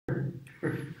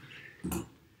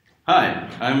Hi,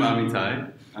 I'm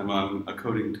Amitai. I'm on a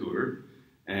coding tour,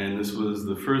 and this was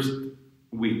the first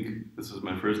week. This was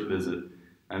my first visit.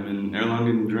 I'm in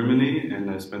Erlangen, Germany,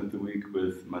 and I spent the week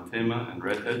with MATHEMA and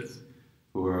Redheads,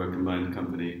 who are a combined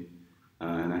company.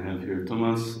 And I have here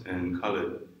Thomas and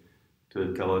Khaled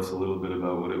to tell us a little bit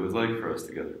about what it was like for us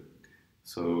together.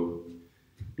 So,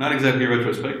 not exactly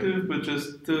retrospective, but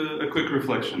just a quick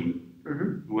reflection.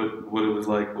 Mm-hmm. What it was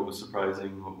like, what was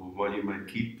surprising, what you might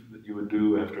keep that you would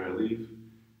do after I leave.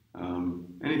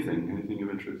 Anything of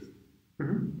interest.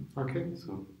 Mm-hmm. Okay.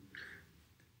 So,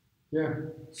 Yeah.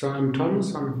 So I'm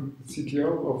Thomas. I'm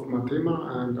CTO of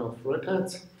MATHEMA and of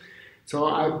Redheads. So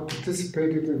I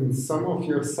participated in some of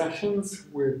your sessions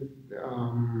with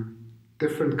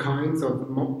different kinds of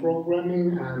mob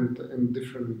programming and in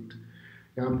different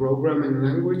programming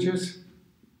languages.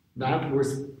 That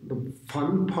was the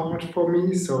fun part for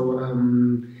me. So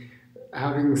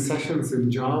having sessions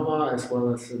in Java as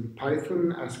well as in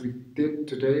Python, as we did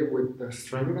today with the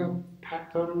Strangler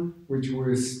pattern, which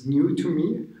was new to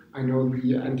me. I know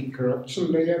the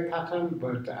anti-corruption layer pattern,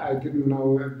 but I didn't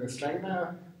know the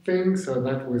Strangler thing. So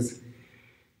that was,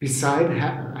 beside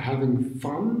having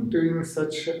fun doing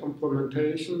such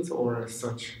implementations or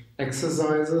such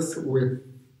exercises with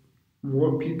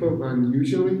more people than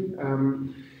usually.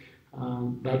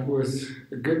 That was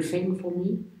a good thing for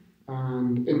me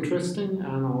and interesting,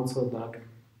 and also that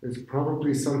is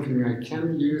probably something I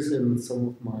can use in some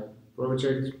of my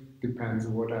projects. Depends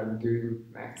what I'm doing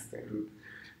next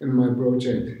in my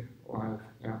project life.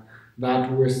 Yeah,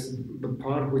 that was the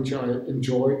part which I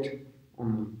enjoyed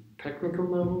on a technical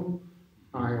level.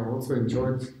 I also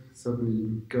enjoyed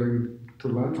certainly going to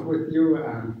lunch with you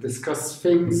and discuss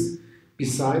things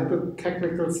beside the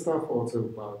technical stuff, also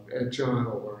about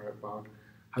agile or about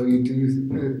how you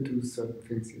do certain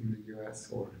things in the US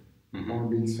or all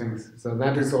these things. So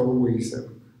that is always,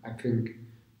 I think,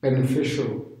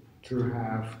 beneficial to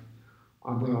have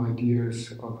other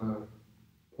ideas, other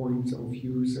points of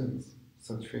views and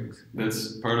such things.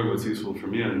 that's part of what's useful for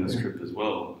me on this trip as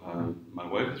well. My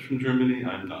wife is from Germany.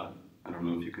 I'm not. I don't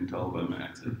know if you can tell by my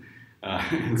accent.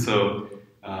 And so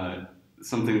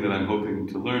something that I'm hoping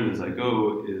to learn as I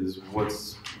go is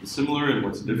what's similar and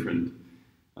what's different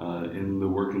in the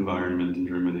work environment in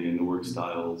Germany and the work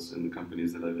styles in the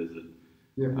companies that I visit.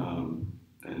 Yeah.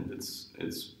 And it's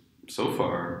so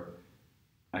far,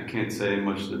 I can't say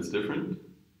much that's different.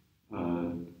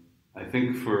 I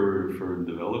think for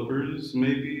developers,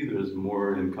 maybe there's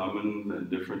more in common than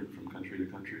different from country to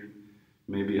country.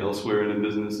 Maybe elsewhere in a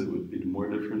business it would be more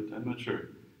different. I'm not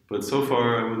sure. But so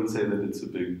far, I wouldn't say that it's a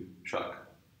big shock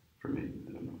for me.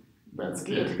 I don't know. That's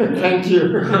good. Thank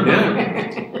you.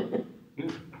 Yeah.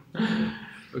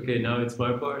 Okay, now it's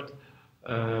my part.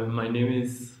 My name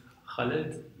is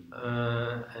Khaled,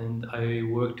 and I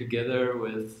work together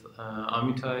with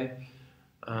Amitai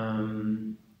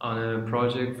on a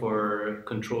project for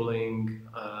controlling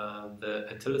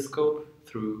a telescope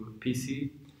through PC.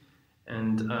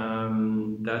 And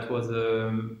that was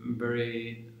a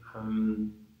very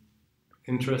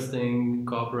interesting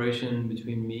cooperation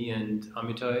between me and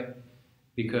Amitai,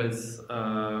 because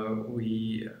I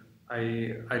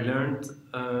learned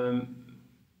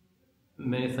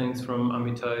many things from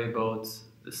Amitai about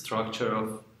the structure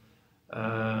of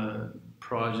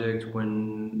project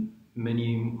when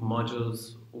many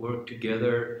modules work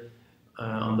together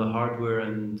on the hardware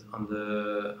and on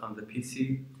the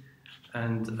PC,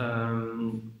 and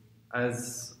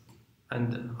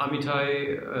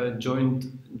Amitai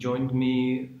joined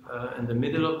me in the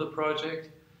middle of the project,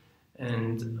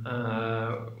 and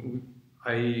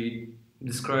I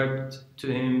described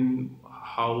to him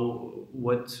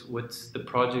what the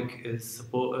project is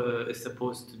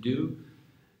supposed to do,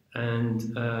 and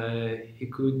he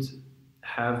could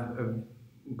have a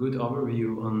good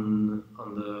overview on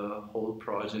the whole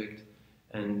project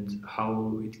and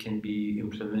how it can be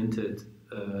implemented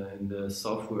in the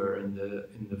software and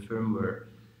in the firmware.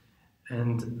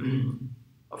 And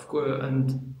of course,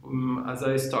 as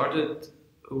I started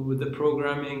with the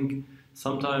programming,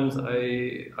 sometimes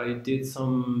I did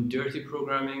some dirty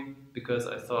programming because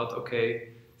I thought,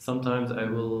 okay, sometimes I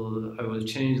will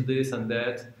change this and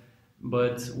that.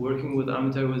 But working with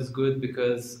Amitai was good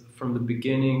because from the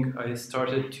beginning I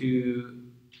started to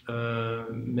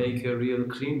make a real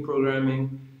clean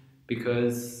programming,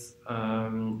 because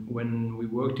when we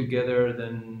work together,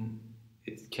 then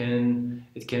it can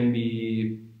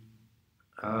be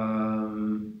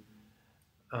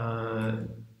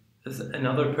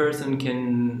another person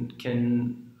can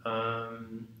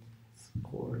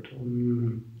support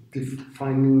on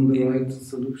finding the right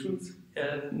solutions.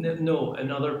 No,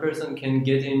 another person can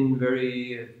get in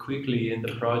very quickly in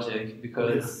the project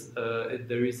because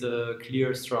there is a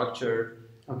clear structure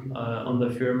on the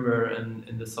firmware and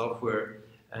in the software.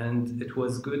 And it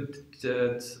was good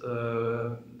that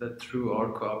that through our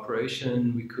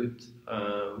cooperation we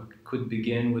could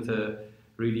begin with a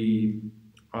really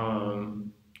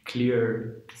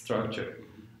clear structure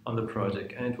on the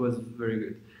project, and it was very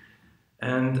good.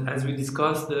 And as we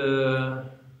discussed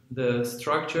the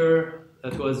structure,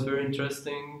 that was very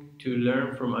interesting to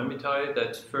learn from Amitai.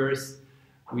 That first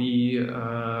we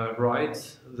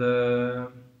write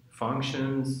the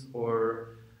functions or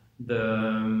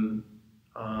the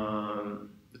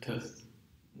test.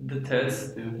 The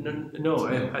test. Yeah. No,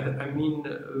 I mean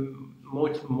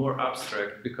more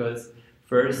abstract, because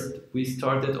first we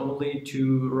started only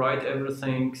to write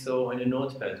everything so in a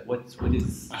notepad what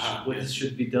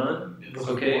should be done. Yes.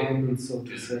 Okay. So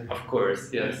to say. Of course,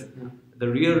 yes. Yeah. The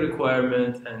real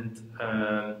requirement, and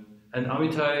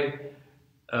Amitai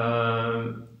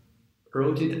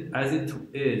wrote it as it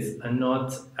is and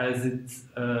not as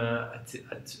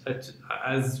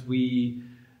as we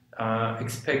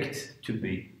expect to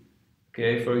be.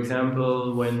 Okay, for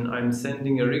example, when I'm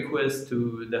sending a request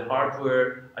to the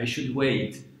hardware, I should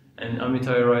wait, and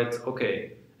Amitai writes,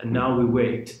 okay, and now we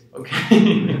wait. Okay.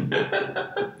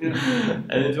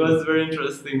 And it was very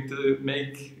interesting to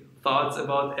make thoughts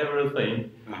about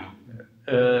everything,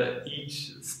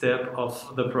 each step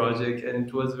of the project, and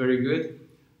it was very good.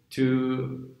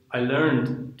 I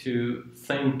learned to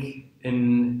think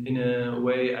in a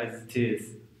way as it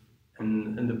is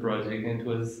in the project, and it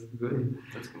was good.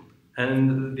 That's cool.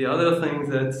 And the other thing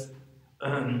that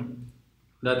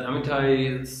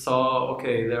Amitai saw,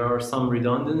 okay, there are some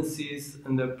redundancies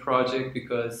in the project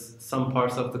because some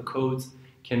parts of the code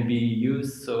can be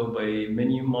used by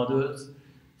many modules.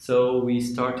 So we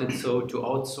started to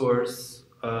outsource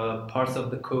parts of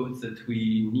the code that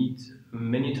we need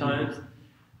many times,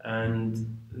 and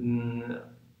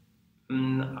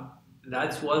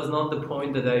that was not the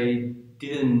point that I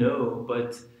didn't know,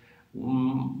 but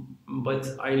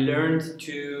I learned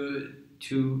to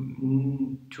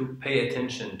pay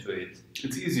attention to it.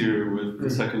 It's easier with the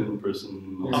second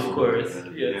person. Of course,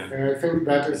 yes. I think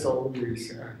that is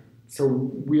always. So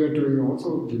we are doing also,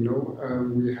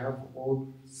 we have all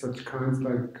such kinds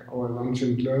like our lunch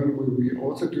and learn, where we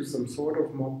also do some sort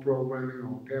of mock programming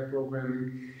or pair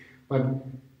programming. But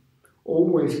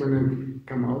always when I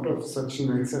come out of such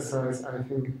an exercise, I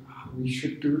think we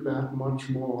should do that much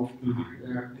more often.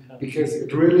 Because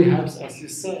it really helps, as you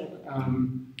said,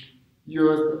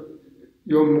 you're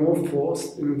more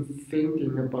forced in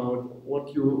thinking about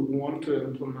what you want to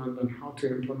implement and how to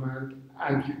implement,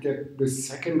 and you get the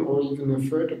second or even a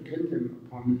third opinion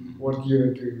upon what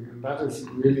you're doing, and that is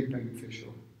really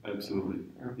beneficial. Absolutely.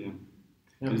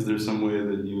 Yeah. Is there some way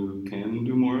that you can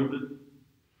do more of it?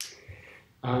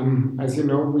 As you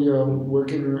know, we are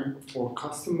working for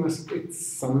customers. It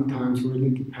sometimes really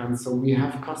depends. So we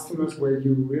have customers where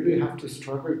you really have to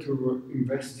struggle to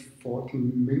invest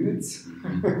 14 minutes.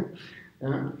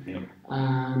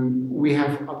 And we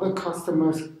have other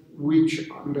customers which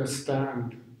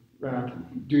understand that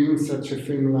doing such a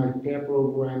thing like pair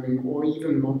programming or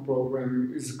even mock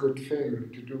programming is a good thing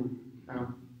to do.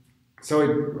 So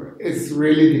it's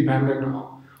really dependent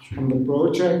on the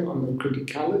project, on the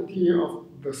criticality of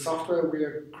the software we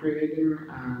are creating,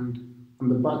 and on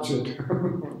the budget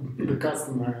of the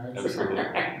customer.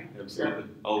 Absolutely.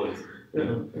 Always.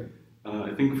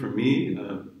 I think for me,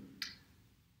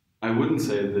 I wouldn't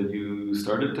say that you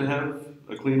started to have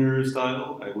a cleaner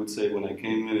style. I would say when I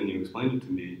came in and you explained it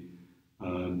to me,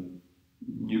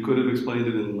 you could have explained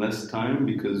it in less time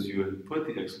because you had put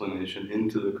the explanation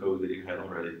into the code that you had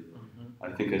already.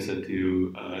 I think I said to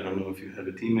you, I don't know if you have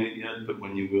a teammate yet, but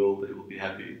when you will, they will be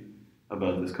happy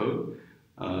about this code.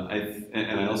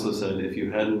 And I also said, if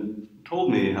you hadn't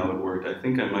told me how it worked, I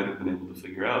think I might have been able to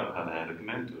figure out how to add a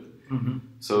command to it.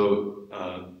 So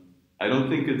I don't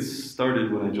think it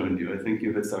started when I joined you. I think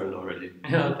you had started already.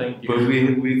 Yeah, thank you. But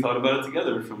we thought about it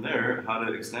together from there, how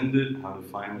to extend it, how to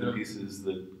find the pieces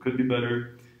that could be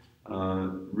better.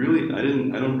 Really, I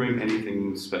don't bring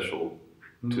anything special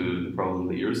to the problem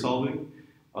that you're solving,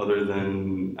 other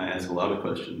than I ask a lot of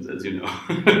questions, as you know.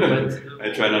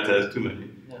 I try not to ask too many.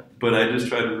 But I just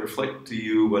try to reflect to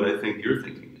you what I think your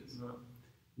thinking is,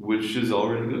 which is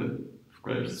already good,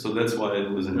 right? So that's why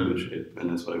it was in good shape, and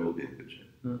that's why it will be in good shape.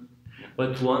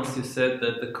 But once you said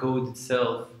that the code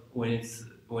itself, when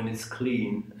it's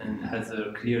clean and has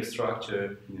a clear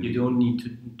structure, you don't need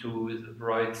to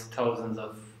write thousands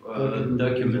of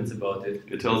documents about it.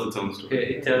 It tells its own story.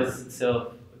 Okay, it tells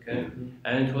itself. Okay,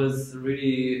 and it was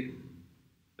really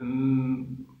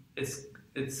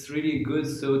it's really good.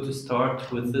 So to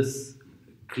start with this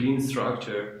clean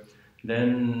structure,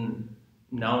 then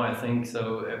now I think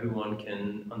so everyone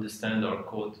can understand our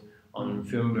code on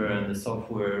firmware and the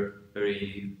software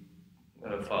very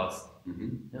fast. Mm-hmm.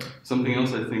 Yeah. Something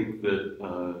else I think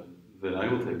that that I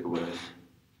will take away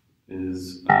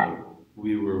is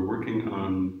we were working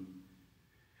on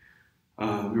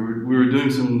we were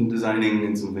doing some designing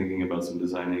and some thinking about some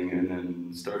designing, and then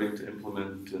starting to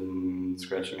implement and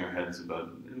scratching our heads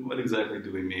about what exactly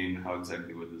do we mean, how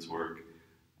exactly would this work.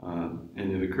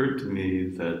 And it occurred to me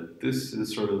that this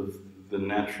is sort of the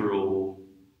natural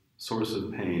source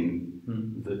of pain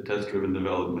that test-driven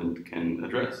development can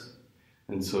address.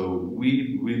 And so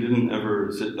we didn't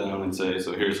ever sit down and say,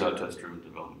 so here's how test-driven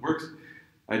development works.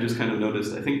 I just kind of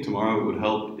noticed, I think tomorrow it would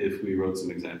help if we wrote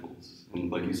some examples. And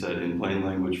like you said, in plain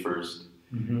language first,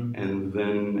 and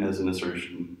then as an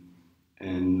assertion,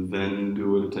 and then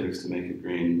do what it takes to make it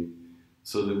green,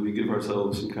 so that we give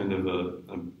ourselves some kind of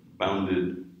a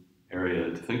bounded area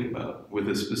to think about, with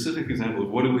a specific example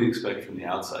of what do we expect from the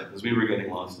outside, because we were getting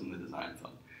lost in the design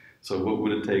thought. So what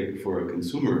would it take for a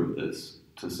consumer of this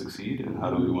to succeed, and how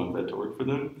do we want that to work for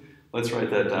them? Let's write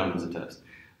that down as a test.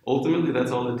 Ultimately,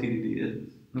 that's all that TDD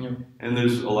is. Yeah. And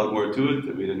there's a lot more to it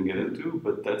that we didn't get into,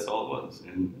 but that's all it was.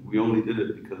 And we only did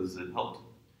it because it helped.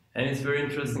 And it's a very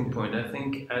interesting point. I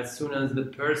think as soon as the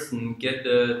person get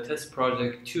the test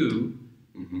project too,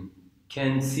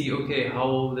 can see, okay,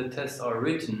 how the tests are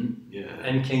written,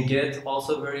 and can get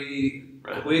also very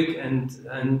quick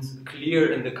and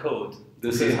clear in the code.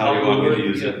 This is how you want me to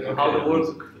use it. How the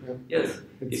work. Yes.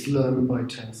 It's learned by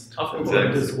test.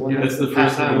 Exactly. That's the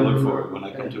first thing I look for. When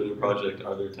I come to a new project,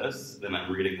 are there tests? Then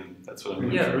I'm reading them. That's what I'm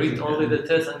reading. Yeah, read only the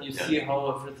test and you see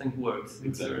how everything works.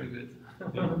 It's exactly. very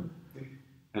good.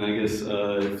 And I guess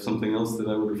something else that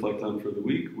I would reflect on for the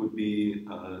week would be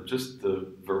just the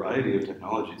variety of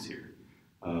technologies here.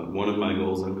 One of my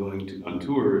goals I'm going to on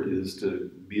tour is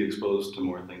to be exposed to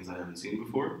more things I haven't seen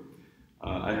before.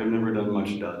 I have never done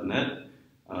much .NET,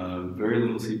 very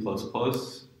little C++,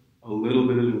 a little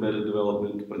bit of embedded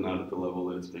development, but not at the level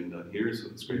that it's being done here, so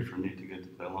it's great for me to get to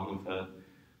play along with that.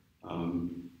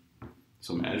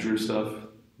 Some Azure stuff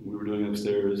we were doing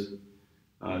upstairs.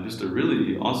 Just a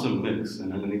really awesome mix,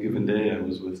 and on any given day I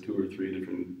was with 2 or 3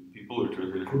 different people or 2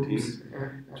 or 3 different teams.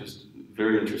 Just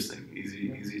very interesting,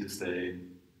 easy to stay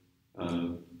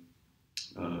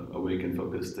awake and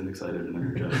focused and excited and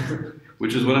energized,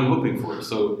 which is what I'm hoping for.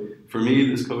 So for me,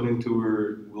 this coding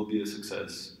tour will be a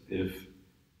success if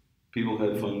people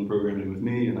had fun programming with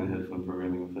me and I had fun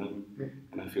programming with them,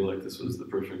 and I feel like this was the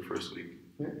perfect first week.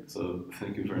 So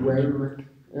thank you very much.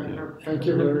 Thank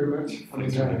you very much for the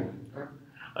time.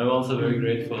 I'm also very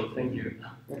grateful. Thank you.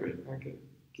 Great. Okay,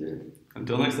 good.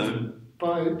 Until next time.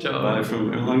 Bye. Ciao. Bye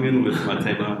from Erlangen with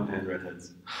MATHEMA and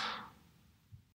Redheads.